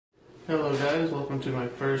Hello guys, welcome to my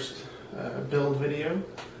first build video.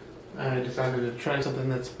 I decided to try something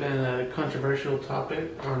that's been a controversial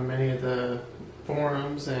topic on many of the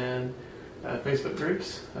forums and Facebook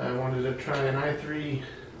groups. I wanted to try an i3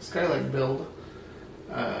 Skylake build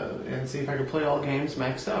and see if I could play all games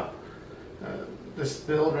maxed out. This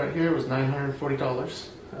build right here was $940.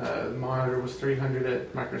 The monitor was $300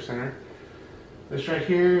 at Micro Center. This right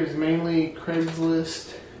here is mainly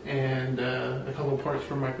Craigslist and a couple parts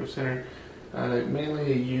from Micro Center.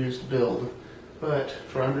 Mainly a used build, but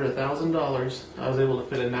for under $1,000 I was able to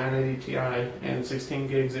fit a 980 Ti and 16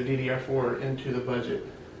 gigs of DDR4 into the budget.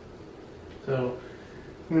 So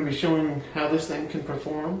I'm going to be showing how this thing can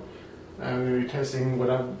perform. I'm going to be testing what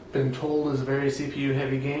I've been told is very CPU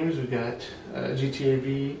heavy games. We've got GTA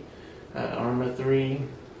V, Arma 3,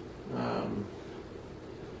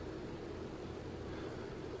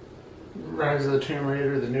 Rise of the Tomb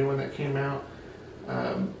Raider, the new one that came out,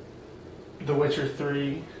 The Witcher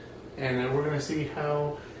 3, and we're going to see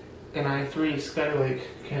how an i3 Skylake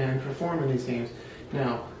can perform in these games.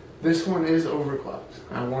 Now, this one is overclocked.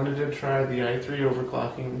 I wanted to try the i3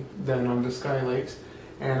 overclocking done on the Skylakes,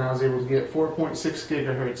 and I was able to get 4.6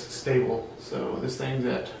 gigahertz stable. So this thing's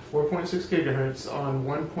at 4.6 gigahertz on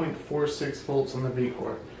 1.46 volts on the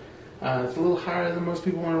V-core. It's a little higher than most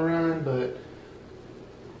people want to run, but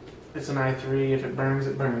it's an i3. If it burns,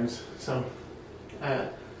 it burns. So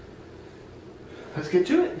let's get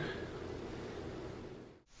to it.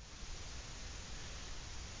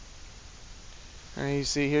 And you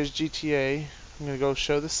see here's GTA. I'm going to go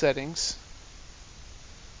show the settings.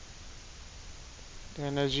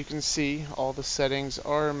 And as you can see, all the settings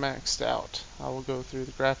are maxed out. I will go through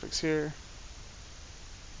the graphics here.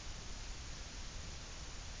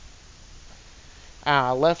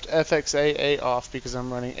 I left FXAA off because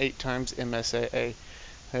I'm running 8 times MSAA.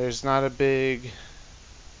 There's not a big...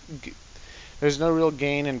 There's no real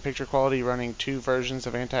gain in picture quality running 2 versions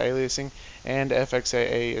of anti-aliasing, and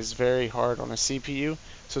FXAA is very hard on a CPU.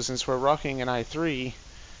 So since we're rocking an i3,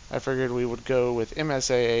 I figured we would go with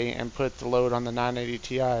MSAA and put the load on the 980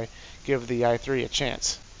 Ti, give the i3 a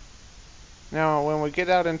chance. Now when we get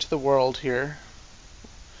out into the world here,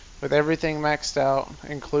 with everything maxed out,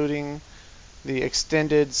 including the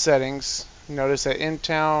extended settings, notice that in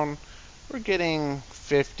town we're getting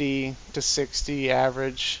 50 to 60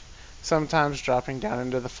 average, sometimes dropping down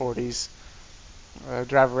into the 40s.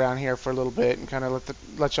 Drive around here for a little bit and kind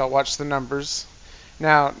of let y'all watch the numbers.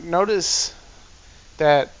 Now notice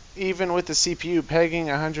that even with the CPU pegging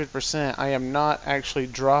 100%, I am not actually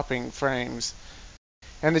dropping frames,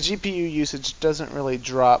 and the GPU usage doesn't really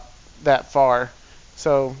drop that far.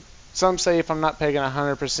 So some say if I'm not pegging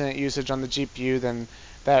 100% usage on the GPU, then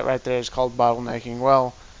that right there is called bottlenecking.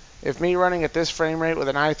 Well, if me running at this frame rate with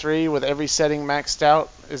an i3 with every setting maxed out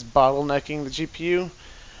is bottlenecking the GPU,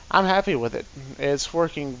 I'm happy with it. It's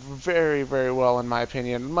working very, very well in my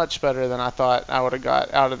opinion, much better than I thought I would have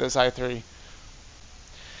got out of this i3.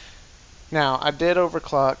 Now, I did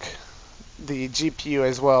overclock the GPU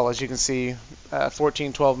as well, as you can see,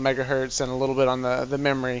 1412 megahertz and a little bit on the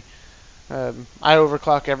memory. I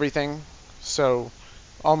overclock everything, so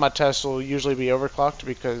all my tests will usually be overclocked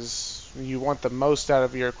because you want the most out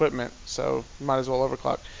of your equipment, so you might as well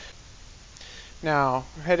overclock. Now,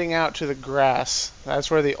 heading out to the grass, that's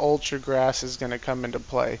where the ultra grass is going to come into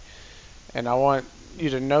play. And I want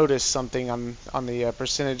you to notice something on the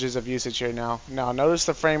percentages of usage here now. Now notice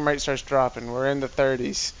the frame rate starts dropping. We're in the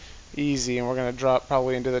 30s easy, and we're going to drop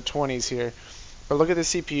probably into the 20s here. But look at the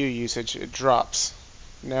CPU usage, it drops.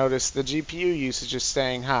 Notice the GPU usage is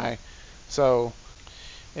staying high. So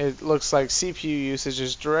it looks like CPU usage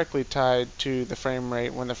is directly tied to the frame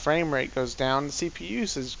rate. When the frame rate goes down, the CPU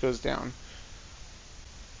usage goes down.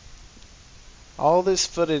 All this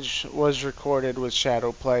footage was recorded with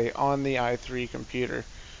shadow play on the i3 computer,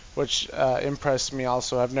 which impressed me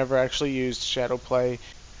also. I've never actually used shadow play.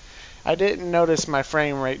 I didn't notice my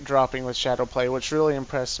frame rate dropping with shadow play, which really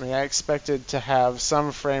impressed me. I expected to have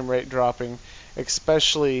some frame rate dropping,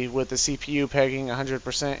 especially with the CPU pegging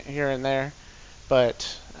 100% here and there,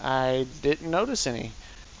 but I didn't notice any.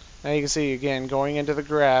 Now you can see again going into the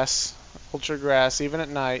grass, ultra grass, even at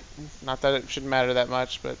night. Not that it should matter that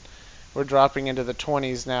much, but we're dropping into the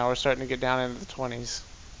 20s now. We're starting to get down into the 20s.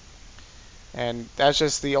 And that's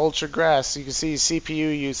just the ultra grass. You can see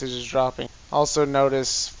CPU usage is dropping. Also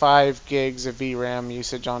notice 5 gigs of VRAM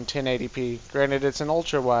usage on 1080p. Granted, it's an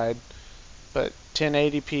ultra wide, but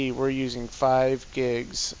 1080p we're using 5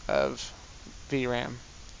 gigs of VRAM.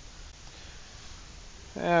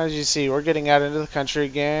 As you see, we're getting out into the country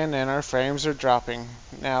again, and our frames are dropping.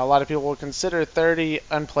 Now, a lot of people will consider 30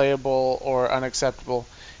 unplayable or unacceptable.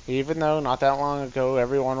 even though not that long ago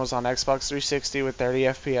everyone was on Xbox 360 with 30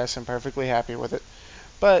 FPS and perfectly happy with it.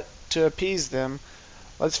 But to appease them,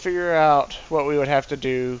 let's figure out what we would have to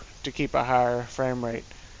do to keep a higher frame rate.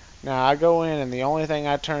 Now I go in and the only thing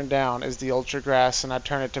I turn down is the ultra grass, and I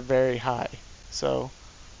turn it to very high. So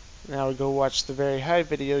now we go watch the very high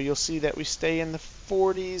video, you'll see that we stay in the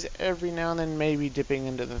 40s every now and then, maybe dipping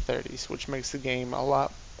into the 30s, which makes the game a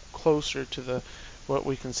lot closer to the what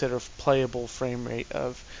we consider playable frame rate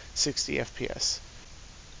of 60 FPS.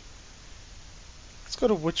 Let's go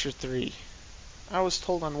to Witcher 3. I was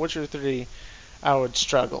told on Witcher 3 I would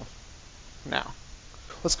struggle. Now,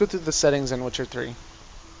 let's go through the settings in Witcher 3.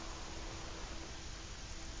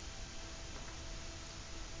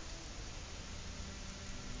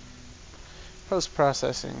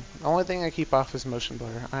 Post-processing. The only thing I keep off is motion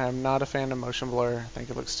blur. I am not a fan of motion blur. I think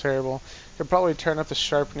it looks terrible. Could probably turn up the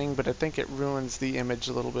sharpening, but I think it ruins the image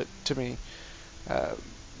a little bit to me.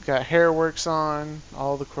 Got hair works on,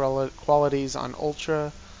 all the qualities on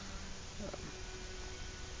ultra.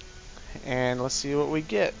 And let's see what we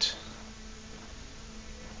get.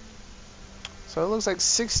 So it looks like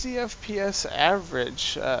 60 FPS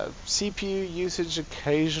average. CPU usage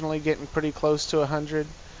occasionally getting pretty close to 100.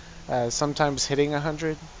 Sometimes hitting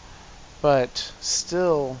 100, but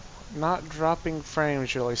still not dropping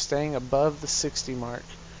frames really, staying above the 60 mark,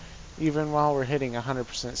 even while we're hitting 100%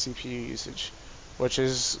 CPU usage, which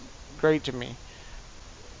is great to me.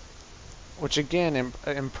 Which again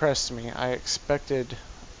impressed me. I expected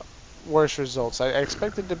worse results. I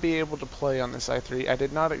expected to be able to play on this i3. I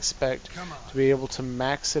did not expect to be able to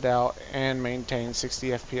max it out and maintain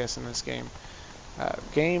 60 FPS in this game.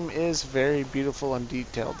 Game is very beautiful and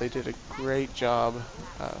detailed. They did a great job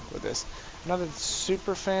with this. I'm not a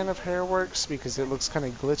super fan of Hairworks because it looks kind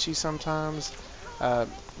of glitchy sometimes.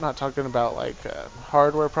 Not talking about like a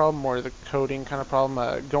hardware problem or the coding kind of problem.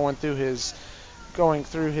 Going through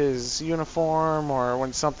his uniform, or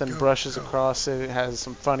when something brushes across it, it has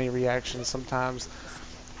some funny reactions sometimes.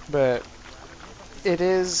 But it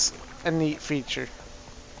is a neat feature.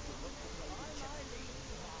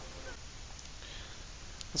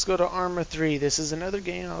 Let's go to Arma 3. This is another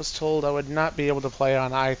game I was told I would not be able to play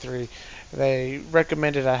on i3. They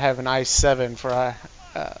recommended I have an i7 for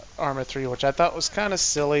Arma 3, which I thought was kind of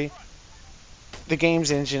silly. The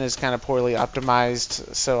game's engine is kind of poorly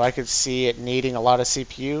optimized, so I could see it needing a lot of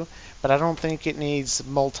CPU, but I don't think it needs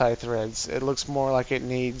multi-threads. It looks more like it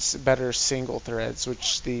needs better single threads,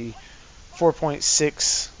 which the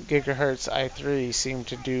 4.6 gigahertz i3 seem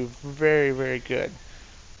to do very, very good.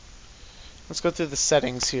 Let's go through the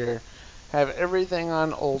settings here. I have everything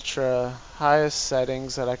on ultra, highest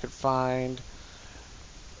settings that I could find.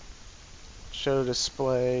 Show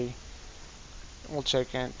display. We'll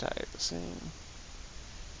check anti-aliasing.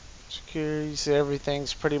 Security, so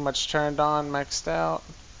everything's pretty much turned on, maxed out.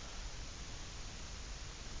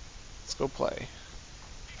 Let's go play.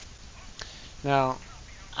 Now,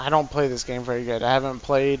 I don't play this game very good. I haven't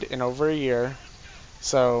played in over a year,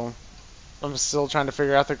 so I'm still trying to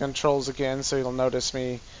figure out the controls again, so you'll notice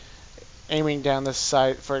me aiming down the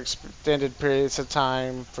sight for extended periods of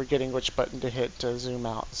time, forgetting which button to hit to zoom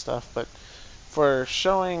out and stuff. But for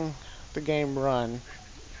showing the game run,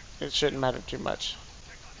 it shouldn't matter too much.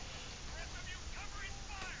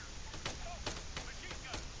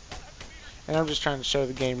 And I'm just trying to show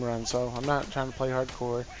the game run, so I'm not trying to play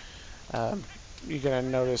hardcore. You're gonna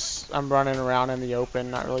notice I'm running around in the open,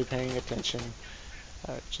 not really paying attention.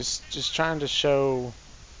 Just trying to show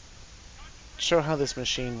how this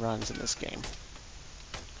machine runs in this game.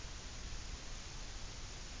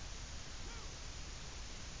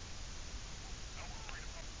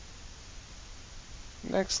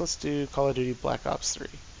 Next, let's do Call of Duty Black Ops 3.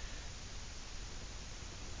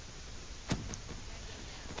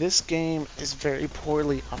 This game is very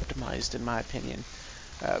poorly optimized in my opinion.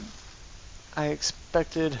 I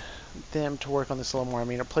expected them to work on this a little more. I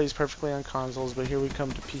mean, it plays perfectly on consoles, but here we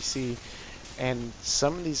come to PC, and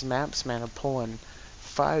some of these maps, man, are pulling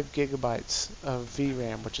 5 gigabytes of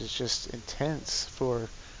VRAM, which is just intense for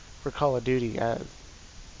Call of Duty.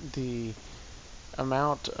 The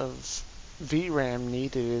amount of VRAM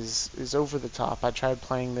needed is over the top. I tried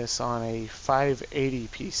playing this on a 580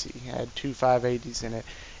 PC. I had two 580s in it,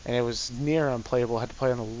 and it was near unplayable. I had to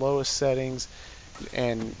play on the lowest settings,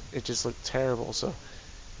 and it just looked terrible. So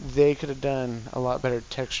they could have done a lot better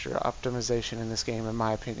texture optimization in this game, in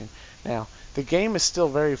my opinion. Now, the game is still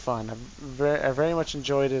very fun. I very much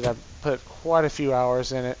enjoyed it. I've put quite a few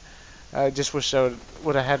hours in it. I just wish I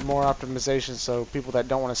would have had more optimization, so people that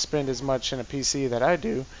don't want to spend as much in a PC that I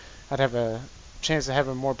do, I'd have a chance of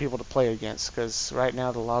having more people to play against, because right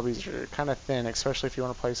now the lobbies are kind of thin, especially if you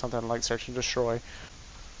want to play something like Search and Destroy.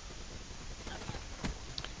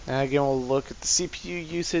 And again, we'll look at the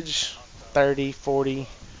CPU usage, 30, 40,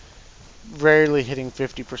 rarely hitting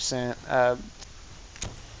 50%.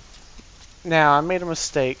 Now, I made a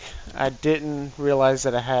mistake. I didn't realize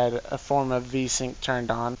that I had a form of VSync turned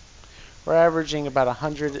on. We're averaging about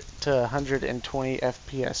 100 to 120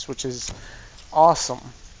 FPS, which is awesome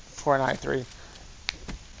for an i3.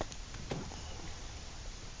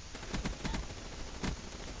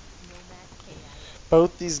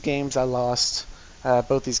 Both these games I lost.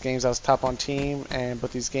 Both these games I was top on team, and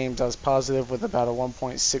both these games I was positive with about a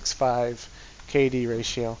 1.65 KD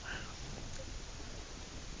ratio.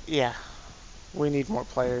 Yeah. We need more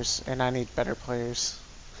players, and I need better players.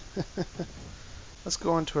 Let's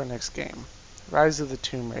go into our next game. Rise of the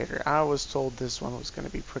Tomb Raider. I was told this one was going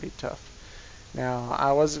to be pretty tough. Now,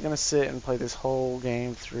 I wasn't going to sit and play this whole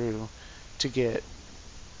game through to get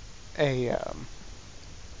a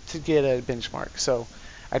benchmark. So,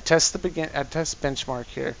 I test benchmark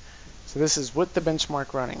here. So this is with the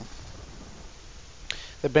benchmark running.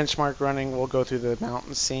 The benchmark running will go through the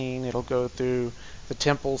mountain scene, it'll go through the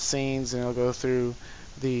temple scenes, and it'll go through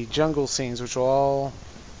the jungle scenes, which are all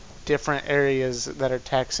different areas that are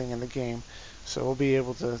taxing in the game. So we'll be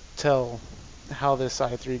able to tell how this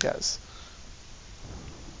i3 does.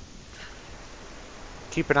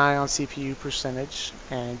 Keep an eye on CPU percentage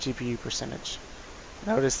and GPU percentage.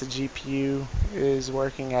 Notice the GPU is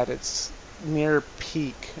working at its near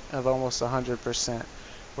peak of almost 100%.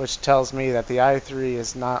 Which tells me that the i3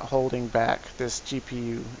 is not holding back this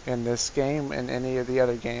GPU in this game and any of the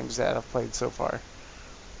other games that I've played so far.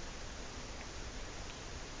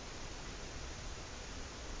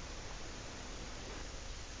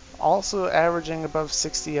 Also averaging above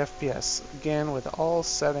 60 FPS, again with all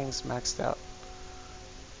settings maxed out.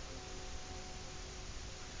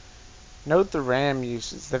 Note the RAM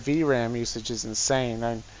usage, the VRAM usage is insane.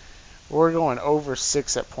 And we're going over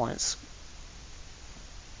 6 at points.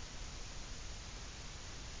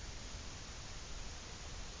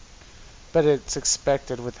 But it's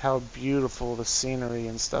expected with how beautiful the scenery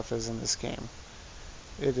and stuff is in this game.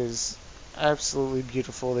 It is absolutely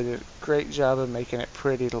beautiful. They did a great job of making it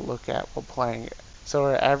pretty to look at while playing it. So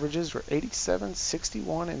our averages were 87,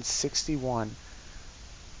 61, and 61.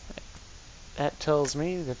 That tells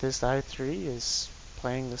me that this i3 is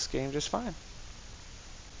playing this game just fine.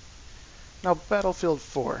 Now, Battlefield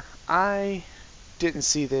 4. I didn't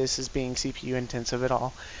see this as being CPU intensive at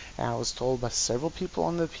all. And I was told by several people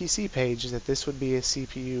on the PC page that this would be a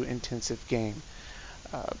CPU intensive game.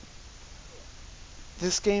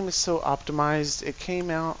 This game is so optimized. It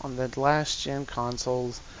came out on the last gen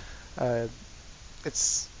consoles. It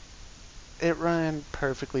ran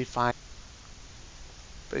perfectly fine.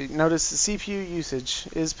 But notice the CPU usage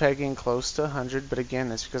is pegging close to 100, but again,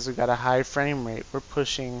 that's because we've got a high frame rate. We're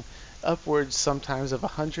pushing upwards sometimes of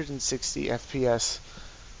 160 FPS.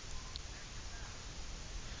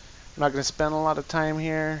 I'm not going to spend a lot of time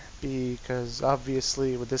here because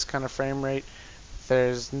obviously with this kind of frame rate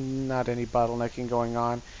there's not any bottlenecking going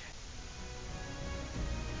on.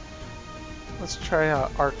 Let's try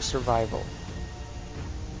out Ark Survival.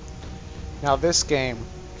 Now this game,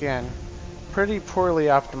 again, pretty poorly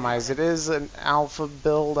optimized. It is an alpha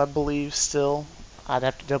build, I believe, still. I'd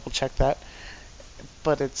have to double check that.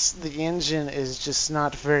 But the engine is just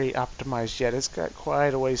not very optimized yet. It's got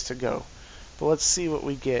quite a ways to go. But let's see what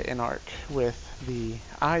we get in Ark with the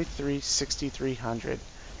i3 6300.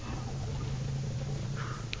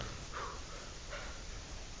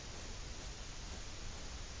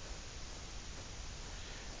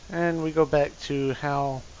 And we go back to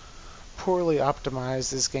how poorly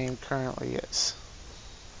optimized this game currently is.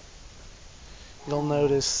 You'll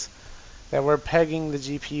notice that we're pegging the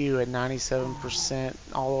GPU at 97%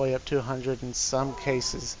 all the way up to 100 in some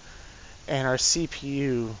cases, and our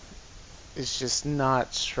CPU is just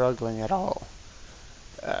not struggling at all.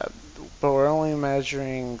 But we're only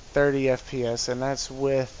measuring 30 FPS, and that's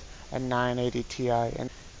with a 980 Ti, and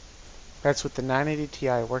that's with the 980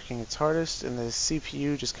 Ti working its hardest, and the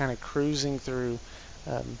CPU just kind of cruising through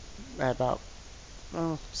at about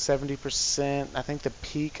 70%. I think the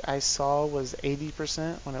peak I saw was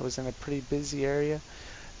 80% when it was in a pretty busy area.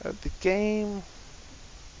 The game,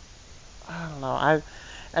 I don't know.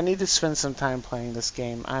 I need to spend some time playing this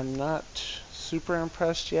game. I'm not super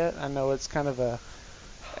impressed yet. I know it's kind of a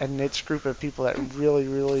niche group of people that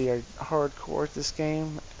really are hardcore at this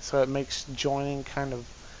game, so it makes joining kind of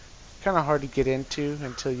hard to get into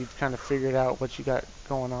until you've kind of figured out what you got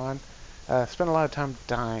going on. Spent a lot of time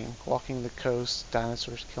dying, walking the coast,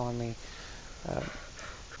 dinosaurs killing me. Uh,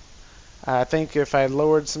 I think if I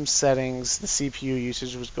lowered some settings, the CPU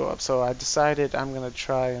usage would go up. So I decided I'm going to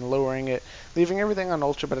try and lowering it, leaving everything on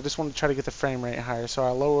ultra, but I just want to try to get the frame rate higher. So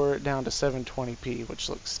I lower it down to 720p, which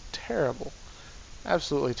looks terrible.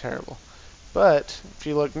 Absolutely terrible. But if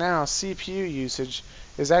you look now, CPU usage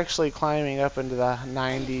is actually climbing up into the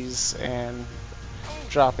 90s and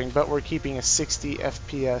dropping, but we're keeping a 60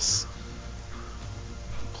 FPS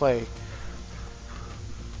play.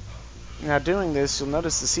 Now doing this, you'll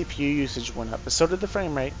notice the CPU usage went up, but so did the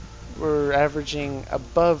frame rate. We're averaging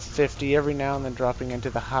above 50 every now and then, dropping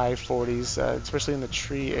into the high 40s, especially in the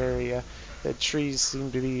tree area. The trees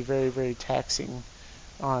seem to be very, very taxing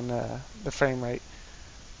on the frame rate.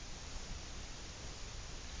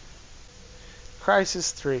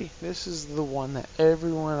 Crysis 3. This is the one that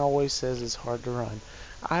everyone always says is hard to run.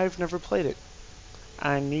 I've never played it.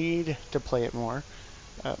 I need to play it more.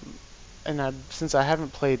 Since I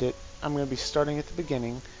haven't played it, I'm going to be starting at the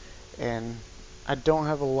beginning, and I don't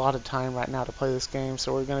have a lot of time right now to play this game,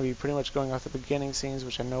 so we're going to be pretty much going off the beginning scenes,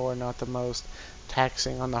 which I know are not the most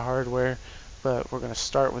taxing on the hardware, but we're going to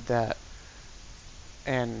start with that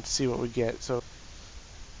and see what we get. So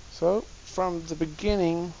from the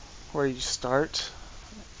beginning, where you start,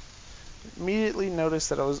 immediately noticed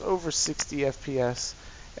that I was over 60 FPS,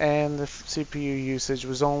 and the CPU usage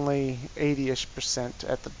was only 80-ish%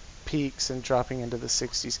 at the peaks and dropping into the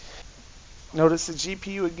 60s. Notice the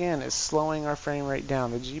GPU again is slowing our frame rate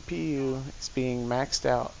down. The GPU is being maxed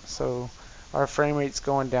out, so our frame rate's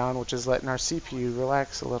going down, which is letting our CPU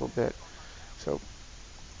relax a little bit. So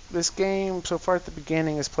this game so far at the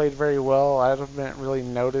beginning has played very well. I haven't really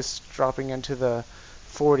noticed dropping into the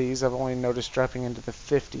 40s. I've only noticed dropping into the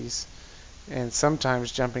 50s, and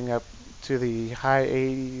sometimes jumping up to the high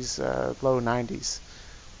 80s, low 90s,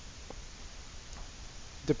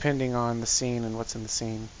 depending on the scene and what's in the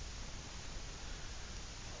scene.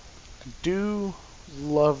 I do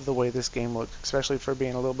love the way this game looks, especially for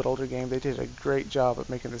being a little bit older game. They did a great job of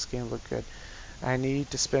making this game look good. I need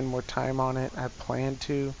to spend more time on it. I plan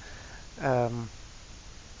to.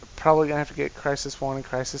 Probably gonna have to get Crysis 1 and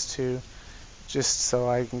Crysis 2, just so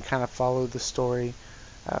I can kind of follow the story.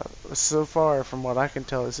 So far, from what I can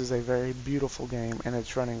tell, this is a very beautiful game, and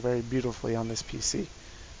it's running very beautifully on this PC.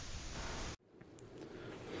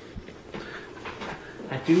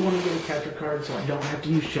 I do want to get a capture card so I don't have to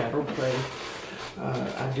use shadow play.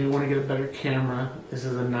 I do want to get a better camera. This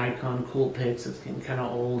is a Nikon Coolpix. It's getting kind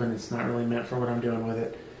of old and it's not really meant for what I'm doing with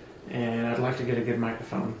it. And I'd like to get a good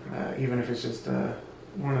microphone, even if it's just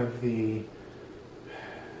one of the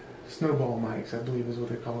snowball mics, I believe is what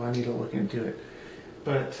they call it. I need to look into it.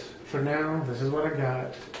 But for now, this is what I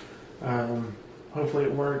got. Hopefully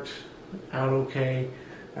it worked out okay.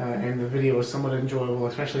 And the video was somewhat enjoyable,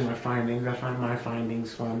 especially my findings. I find my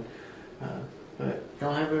findings fun. But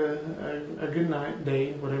y'all have a good night,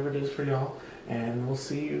 day, whatever it is for y'all. And we'll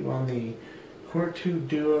see you on the Core 2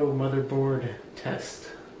 Duo motherboard test.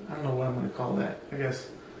 I don't know what I'm going to call that. I guess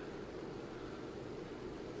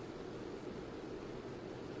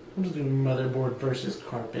we'll just do motherboard versus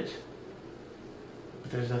carpet.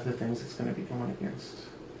 But there's other things it's going to be going against.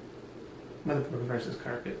 Motherboard versus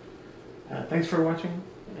carpet. Thanks for watching,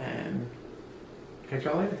 and catch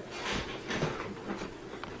y'all later.